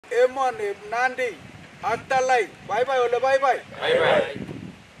emoni Nandi ak Talai. Bye ole bye.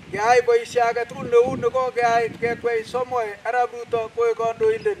 Yai boisio age tugul neu ne kokeyai kekwei Somoe Arap Ruto koek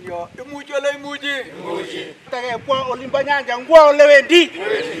kandoindenyo. Imuchi ole imuchi. Takebwa olimbo nyanja ngwa ole wendi.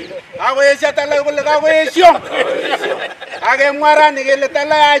 Akoesio Talai kole kakoesio. Akemwa rani kele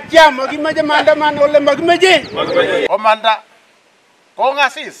Talai acham makimeche maandamano ole makimeche. Komanda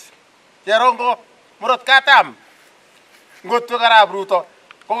kongasis Cherongo murot katam ngotu Arap Ruto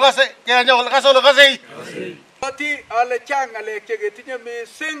kokase kenyo kole kasolo kasei. Ati ale chang ngalek cheketinye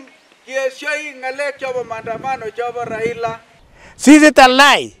mising kiesioi ngalek chobo maandamano chobo Raila. Sisi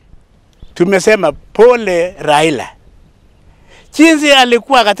Talai tumesema pole Raila. Jinsi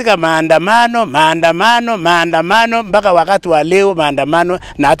alikuwa katika maandamano mpaka wakati wa leo maandamano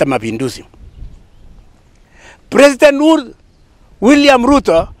na hata mapinduzi. President William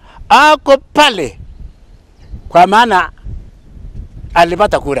Ruto ako pale kwa maana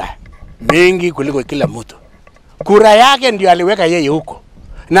alipata kura mengi kuliko kila mtu. Kura yake ndio aliweka yeye huko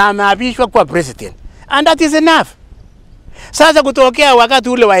na ameapishwa kuwa president, and that is enough. Sasa kutokea wakati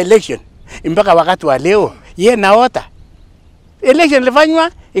ule wa election mpaka wakati wa leo yeye naota election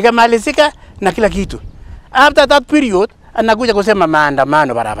ilifanywa ikamalizika na kila kitu. After that period anakuja kusema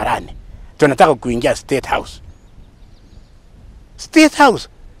maandamano barabarani, tunataka kuingia State House.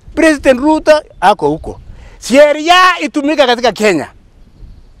 President Ruto ako huko. Sheria itumike katika Kenya.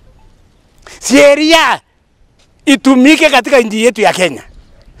 Sheria itumike katika nchi yetu ya Kenya.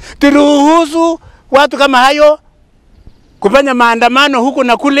 Turuhusu watu kama hayo kufanya maandamano huku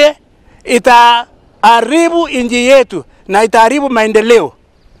na kule, itaharibu nchi yetu na itaharibu maendeleo.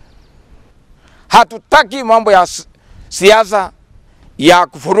 Hatutaki mambo ya siasa ya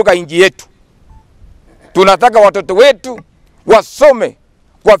kufuruga nchi yetu. Tunataka watoto wetu wasome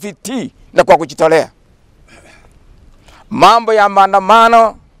kwa bidii na kwa kujitolea. Mambo ya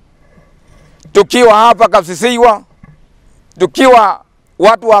maandamano tukiwa hapa Kasisiwa, tukiwa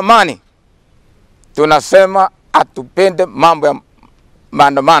watu wa amani, tunasema atupende mambo ya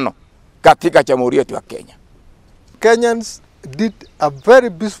maandamano katika jamhuri yetu ya Kenya. Kenyans did a very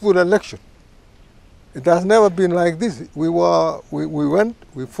peaceful election. It has never been like this. We went,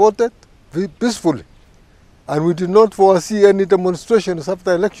 we voted peacefully, and we did not foresee any demonstrations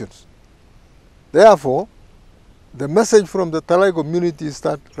after elections. Therefore, the message from the Talai community is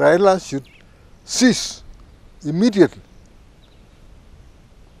that Raila'S should cease immediately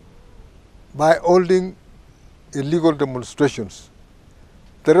by holding illegal demonstrations.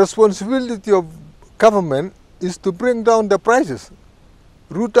 The responsibility of government is to bring down the prices.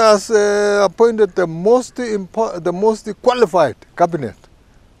 Ruto has appointed the most qualified cabinet,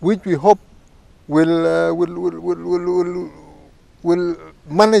 which we hope will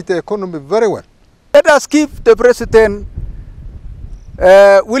manage the economy very well. Let us give the President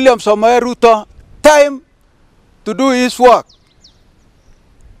William Samoei Ruto time to do his work.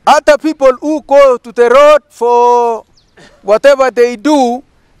 Other people who go to the road for whatever they do,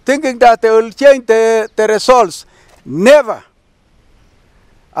 thinking that they will change the results, never.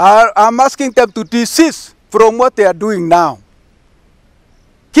 I'm asking them to desist from what they are doing now.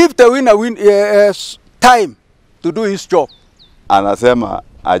 Give the winner time to do his job. Anasema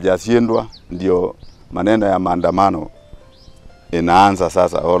hajashindwa, ndio maneno ya maandamano inaanza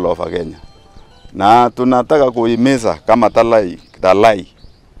sasa all over Kenya. Na tunataka kuhimiza kama Talai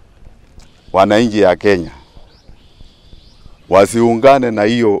wananchi ya Kenya wasiungane na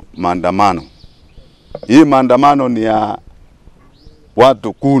hiyo maandamano. Hii maandamano ni ya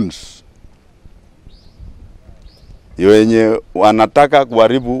watu kuns wenye wanataka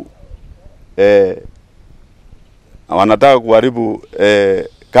kuharibu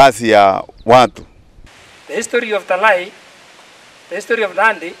kazi ya watu. The history of Talai, the history of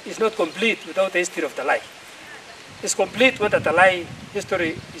Nandi is not complete without the history of Talai. It's complete when the Talai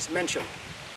history is mentioned.